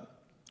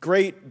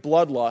great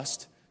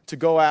bloodlust to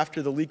go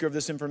after the leaker of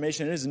this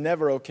information. It is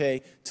never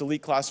okay to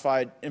leak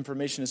classified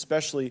information,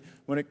 especially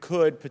when it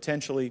could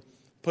potentially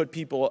put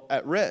people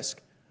at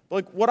risk.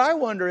 But what I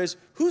wonder is,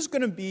 who's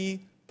going to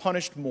be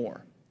punished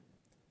more?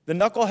 The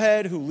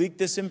knucklehead who leaked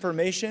this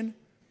information,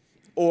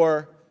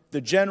 or the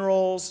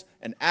generals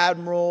and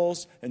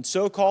admirals and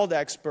so-called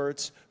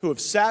experts who have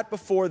sat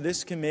before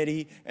this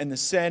committee and the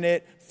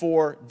Senate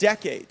for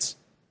decades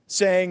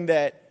saying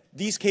that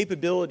these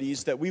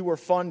capabilities that we were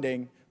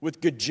funding with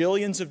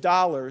gajillions of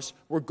dollars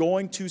were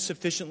going to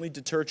sufficiently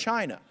deter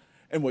China?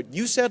 And what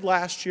you said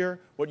last year,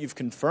 what you've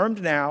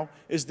confirmed now,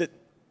 is that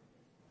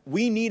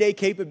we need a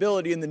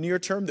capability in the near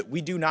term that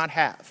we do not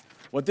have.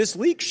 What this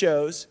leak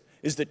shows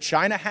is that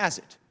China has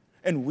it,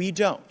 and we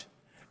don't.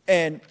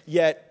 And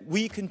yet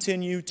we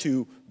continue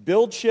to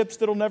build ships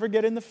that will never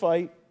get in the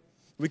fight.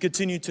 We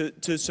continue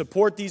to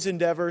support these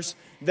endeavors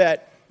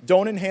that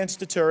don't enhance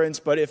deterrence,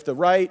 but if the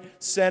right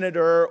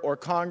senator or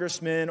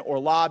congressman or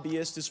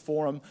lobbyist is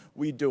for them,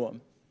 we do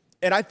them.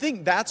 And I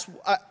think that's,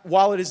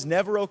 while it is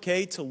never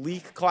okay to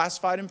leak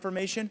classified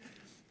information,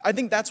 I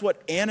think that's what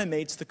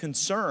animates the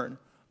concern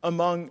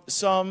among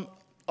some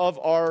of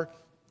our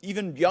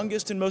even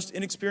youngest and most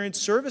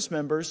inexperienced service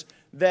members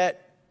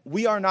that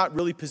we are not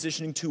really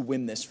positioning to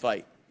win this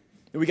fight.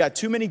 We got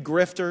too many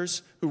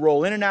grifters who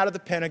roll in and out of the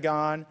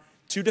Pentagon,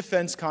 2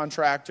 defense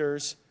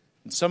contractors,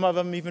 and some of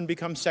them even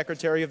become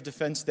Secretary of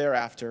Defense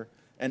thereafter.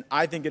 And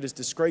I think it is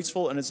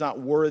disgraceful and it's not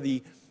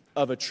worthy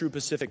of a true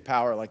Pacific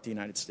power like the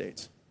United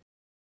States.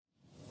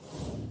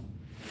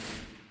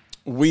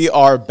 We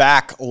are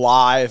back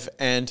live,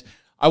 and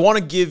I want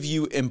to give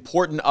you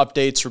important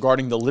updates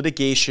regarding the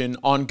litigation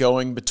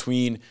ongoing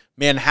between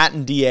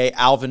Manhattan DA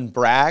Alvin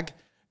Bragg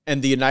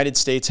and the United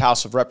States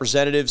House of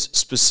Representatives,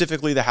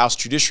 specifically the House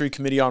Judiciary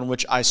Committee on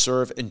which I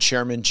serve, and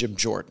Chairman Jim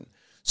Jordan.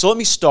 So let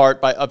me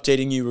start by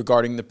updating you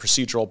regarding the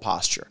procedural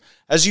posture.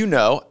 As you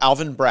know,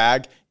 Alvin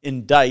Bragg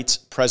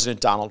indicts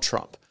President Donald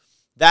Trump.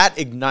 That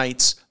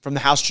ignites from the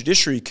House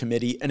Judiciary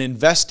Committee an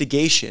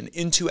investigation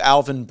into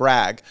Alvin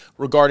Bragg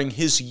regarding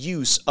his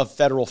use of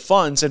federal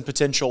funds and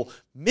potential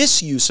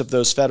misuse of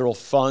those federal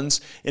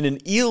funds in an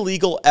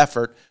illegal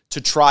effort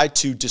to try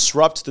to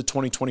disrupt the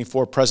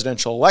 2024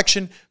 presidential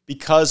election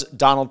because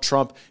Donald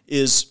Trump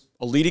is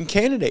a leading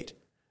candidate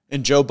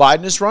and Joe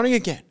Biden is running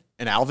again.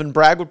 And Alvin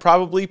Bragg would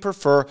probably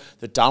prefer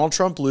that Donald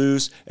Trump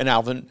lose and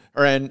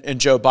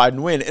Joe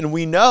Biden win. And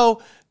we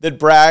know that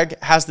Bragg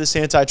has this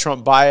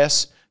anti-Trump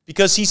bias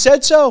because he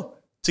said so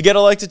to get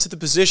elected to the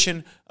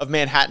position of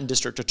Manhattan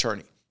District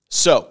Attorney.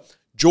 So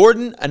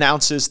Jordan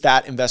announces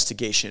that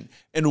investigation.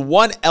 And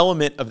one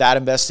element of that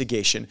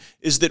investigation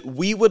is that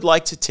we would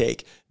like to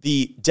take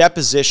the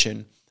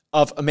deposition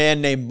of a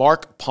man named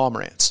Mark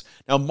Pomerantz.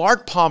 Now,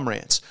 Mark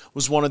Pomerantz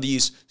was one of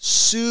these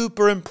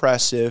super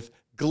impressive,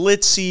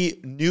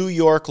 glitzy New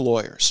York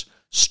lawyers.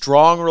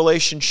 Strong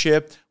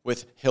relationship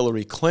with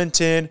Hillary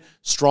Clinton,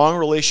 strong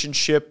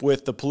relationship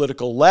with the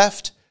political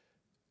left,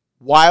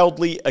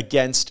 wildly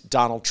against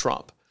Donald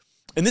Trump.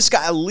 And this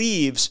guy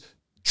leaves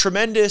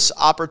tremendous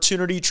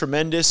opportunity,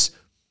 tremendous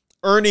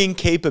earning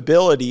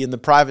capability in the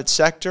private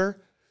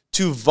sector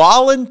to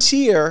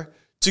volunteer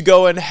to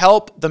go and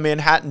help the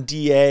Manhattan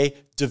DA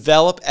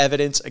develop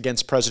evidence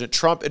against President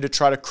Trump and to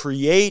try to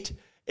create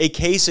a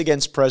case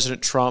against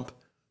President Trump.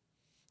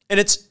 And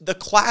it's the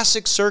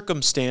classic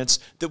circumstance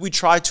that we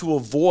try to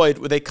avoid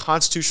with a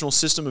constitutional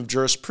system of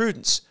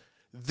jurisprudence.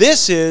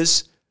 This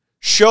is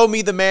show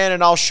me the man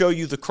and I'll show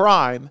you the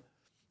crime.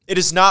 It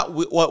is not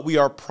what we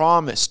are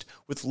promised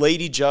with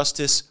Lady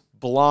Justice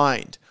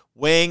blind,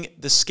 weighing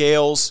the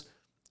scales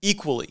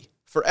equally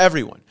for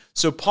everyone.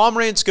 So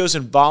Pomerantz goes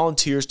and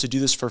volunteers to do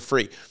this for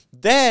free.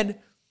 Then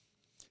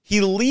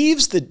he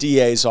leaves the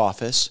DA's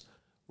office,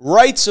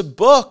 writes a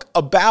book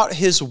about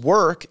his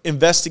work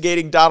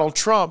investigating Donald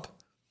Trump,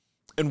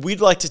 and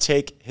we'd like to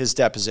take his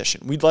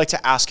deposition. We'd like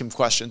to ask him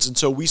questions, and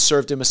so we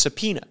served him a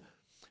subpoena.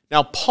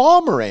 Now,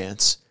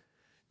 Pomerantz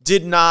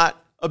did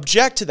not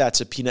object to that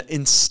subpoena.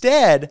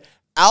 Instead,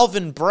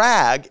 Alvin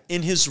Bragg,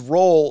 in his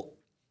role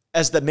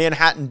as the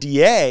Manhattan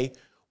DA,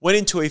 went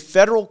into a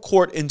federal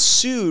court and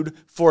sued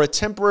for a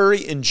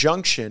temporary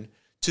injunction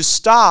to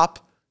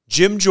stop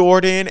Jim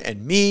Jordan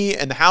and me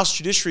and the House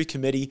Judiciary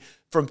Committee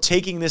from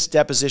taking this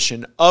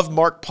deposition of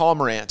Mark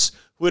Pomerantz,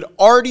 who had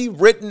already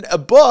written a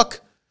book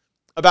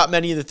about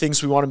many of the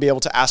things we want to be able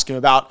to ask him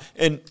about.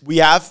 And we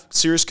have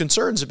serious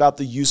concerns about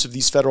the use of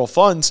these federal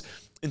funds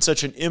in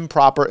such an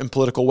improper and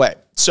political way.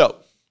 So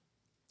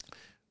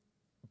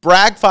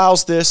Bragg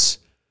files this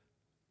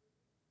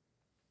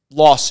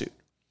lawsuit,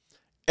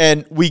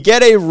 and we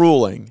get a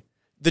ruling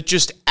that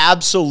just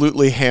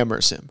absolutely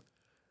hammers him.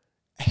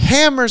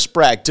 Hammers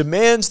Bragg,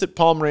 demands that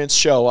Pomerantz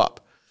show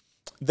up.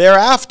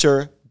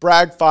 Thereafter,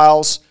 Bragg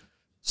files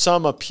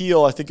some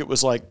appeal, I think it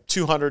was like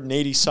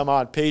 280 some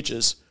odd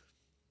pages,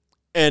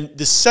 and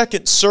the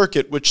Second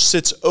Circuit, which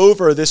sits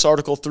over this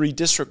Article 3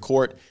 district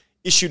court,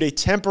 issued a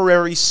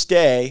temporary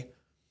stay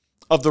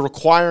of the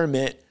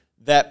requirement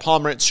that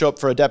Pomerantz show up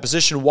for a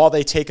deposition while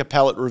they take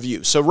appellate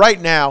review. So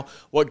right now,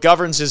 what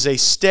governs is a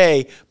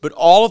stay, but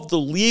all of the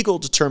legal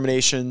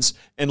determinations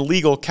and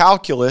legal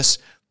calculus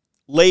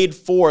laid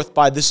forth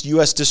by this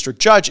U.S. district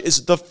judge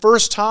is the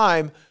first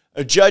time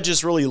a judge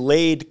has really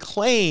laid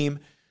claim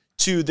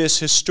to this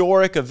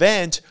historic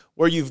event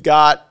where you've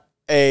got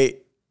a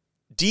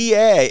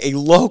DA, a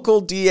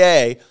local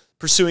DA,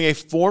 pursuing a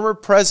former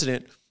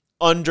president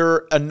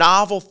under a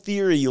novel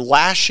theory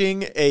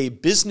lashing a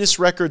business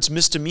records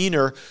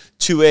misdemeanor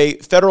to a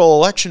federal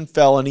election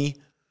felony,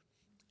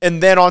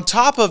 and then on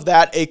top of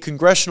that, a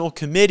congressional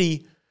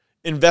committee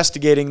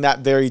investigating that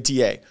very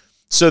DA.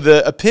 So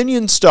the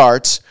opinion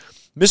starts,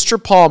 Mr.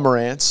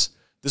 Pomerantz,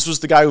 this was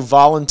the guy who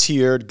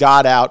volunteered,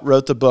 got out,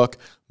 wrote the book,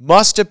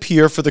 must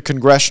appear for the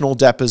congressional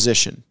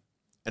deposition.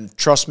 And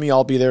trust me,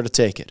 I'll be there to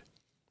take it.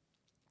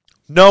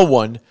 No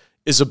one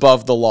is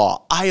above the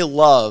law. I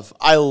love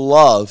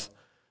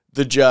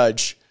the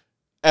judge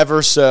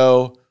ever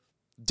so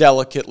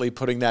delicately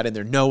putting that in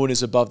there. No one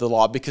is above the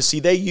law. Because, see,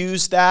 they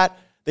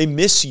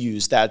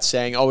misuse that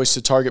saying always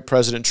to target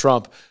President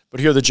Trump. But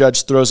here the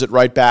judge throws it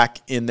right back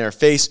in their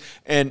face.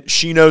 And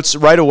she notes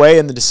right away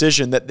in the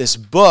decision that this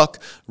book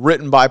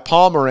written by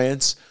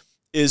Pomerantz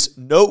is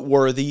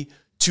noteworthy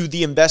to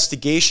the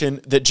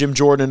investigation that Jim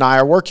Jordan and I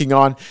are working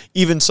on,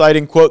 even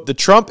citing, quote, the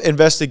Trump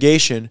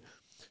investigation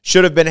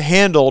should have been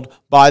handled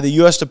by the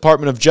U.S.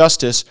 Department of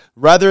Justice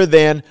rather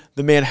than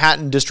the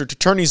Manhattan District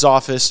Attorney's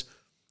Office,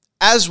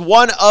 as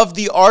one of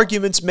the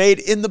arguments made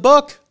in the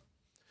book.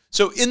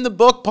 So in the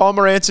book, Paul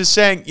Morantz is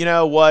saying, you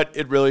know what,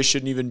 it really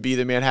shouldn't even be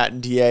the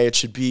Manhattan DA, it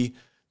should be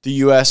the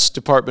U.S.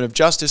 Department of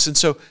Justice. And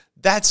so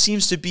that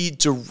seems to be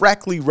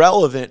directly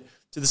relevant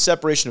to the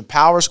separation of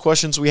powers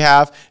questions we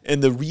have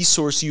and the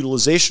resource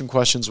utilization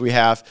questions we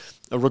have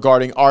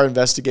regarding our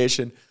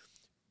investigation.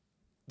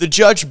 The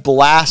judge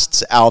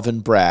blasts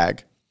Alvin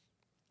Bragg.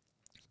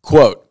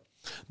 Quote,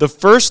 the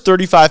first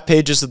 35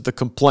 pages of the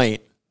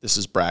complaint, this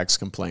is Bragg's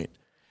complaint,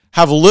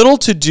 have little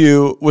to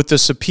do with the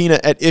subpoena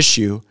at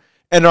issue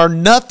and are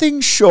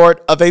nothing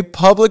short of a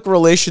public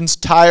relations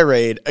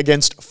tirade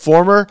against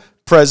former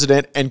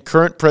president and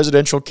current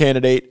presidential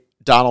candidate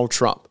Donald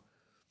Trump.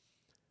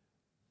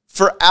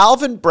 For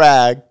Alvin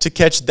Bragg to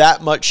catch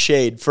that much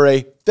shade, for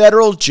a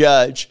federal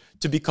judge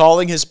to be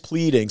calling his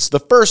pleadings, the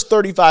first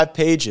 35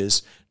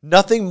 pages,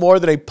 nothing more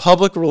than a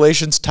public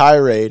relations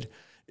tirade,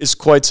 is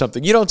quite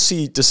something. You don't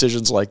see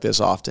decisions like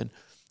this often.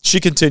 She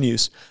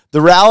continues,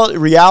 the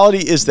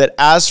reality is that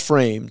as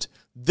framed,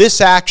 this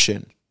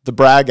action, the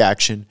Bragg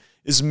action,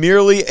 is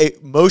merely a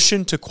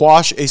motion to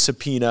quash a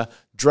subpoena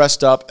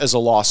dressed up as a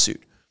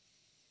lawsuit.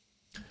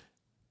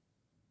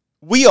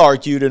 We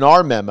argued in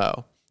our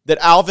memo that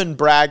Alvin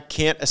Bragg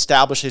can't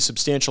establish a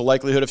substantial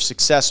likelihood of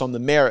success on the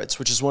merits,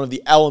 which is one of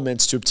the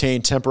elements to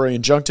obtain temporary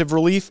injunctive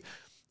relief.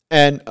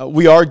 And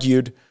we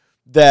argued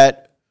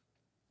that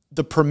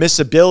the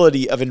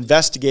permissibility of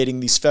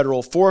investigating these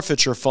federal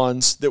forfeiture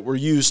funds that were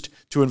used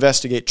to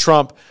investigate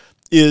Trump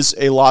is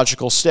a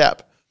logical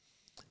step.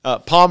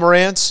 Paul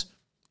Morantz,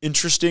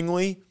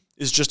 interestingly,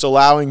 is just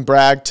allowing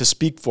Bragg to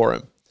speak for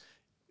him.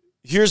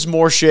 Here's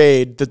more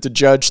shade that the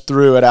judge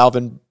threw at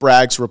Alvin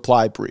Bragg's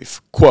reply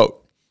brief. Quote,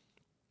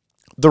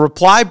 the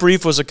reply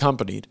brief was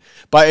accompanied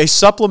by a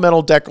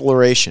supplemental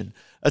declaration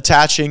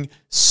attaching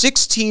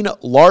 16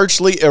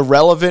 largely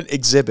irrelevant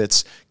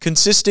exhibits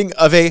consisting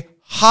of a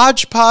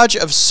hodgepodge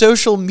of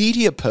social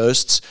media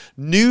posts,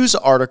 news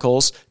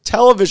articles,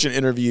 television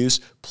interviews,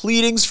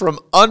 pleadings from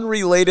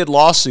unrelated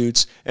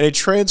lawsuits, and a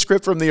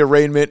transcript from the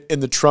arraignment in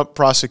the Trump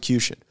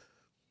prosecution.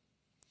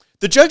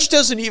 The judge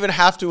doesn't even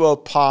have to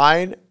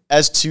opine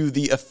as to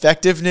the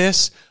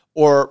effectiveness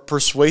or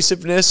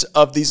persuasiveness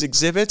of these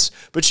exhibits,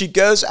 but she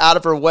goes out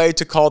of her way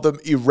to call them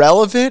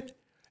irrelevant,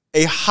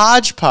 a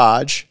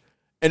hodgepodge,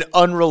 and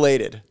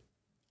unrelated.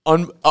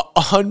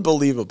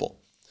 Unbelievable.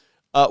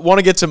 Want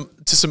to get to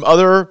some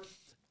other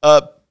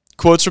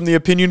quotes from the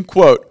opinion.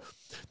 Quote,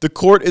 the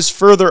court is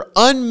further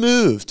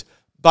unmoved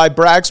by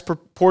Bragg's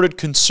purported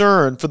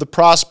concern for the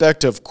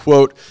prospect of,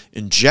 quote,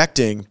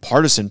 injecting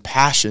partisan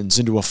passions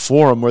into a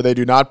forum where they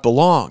do not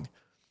belong.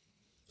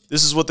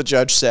 This is what the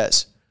judge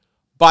says.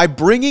 By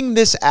bringing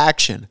this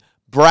action,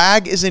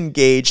 Bragg is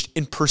engaged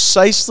in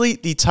precisely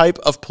the type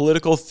of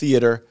political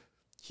theater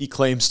he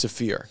claims to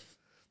fear.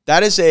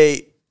 That is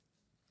a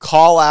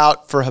call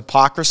out for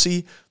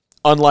hypocrisy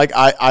unlike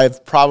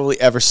I've probably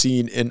ever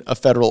seen in a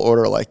federal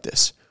order like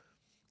this.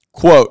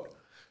 Quote,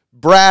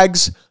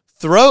 Bragg's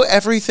throw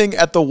everything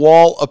at the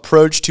wall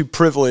approach to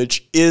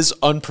privilege is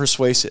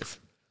unpersuasive.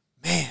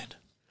 Man,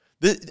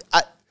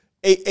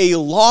 a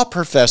law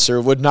professor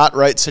would not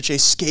write such a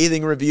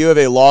scathing review of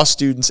a law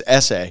student's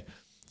essay,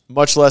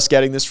 much less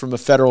getting this from a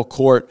federal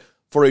court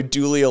for a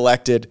duly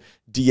elected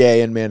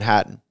DA in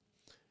Manhattan.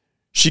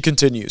 She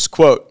continues,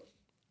 quote,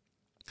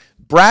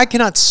 Bragg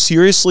cannot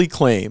seriously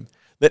claim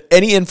that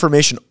any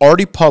information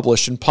already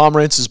published in Paul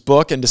Morantz's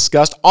book and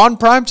discussed on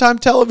primetime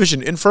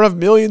television in front of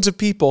millions of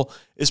people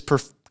is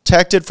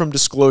protected from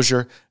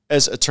disclosure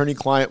as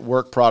attorney-client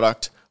work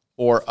product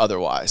or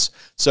otherwise.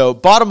 So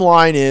bottom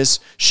line is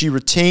she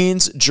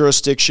retains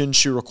jurisdiction.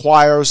 She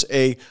requires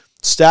a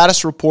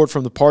status report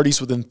from the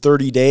parties within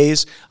 30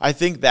 days. I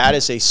think that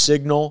is a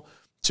signal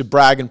to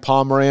Bragg and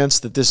Paul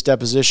Morantz that this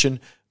deposition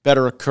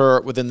better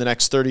occur within the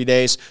next 30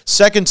 days.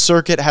 Second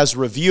Circuit has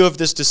review of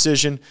this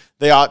decision.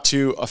 They ought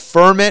to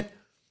affirm it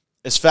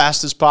as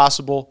fast as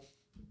possible.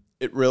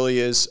 It really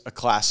is a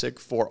classic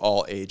for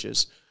all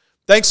ages.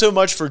 Thanks so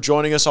much for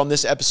joining us on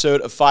this episode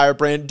of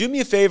Firebrand. Do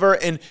me a favor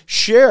and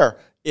share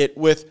it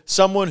with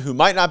someone who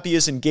might not be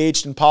as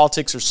engaged in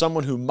politics or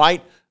someone who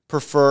might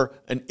prefer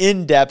an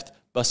in-depth,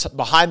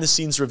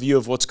 behind-the-scenes review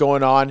of what's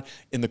going on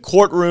in the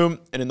courtroom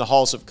and in the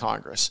halls of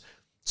Congress.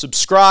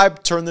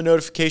 Subscribe, turn the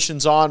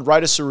notifications on,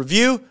 write us a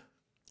review,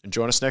 and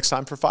join us next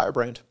time for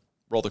Firebrand.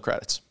 Roll the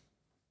credits.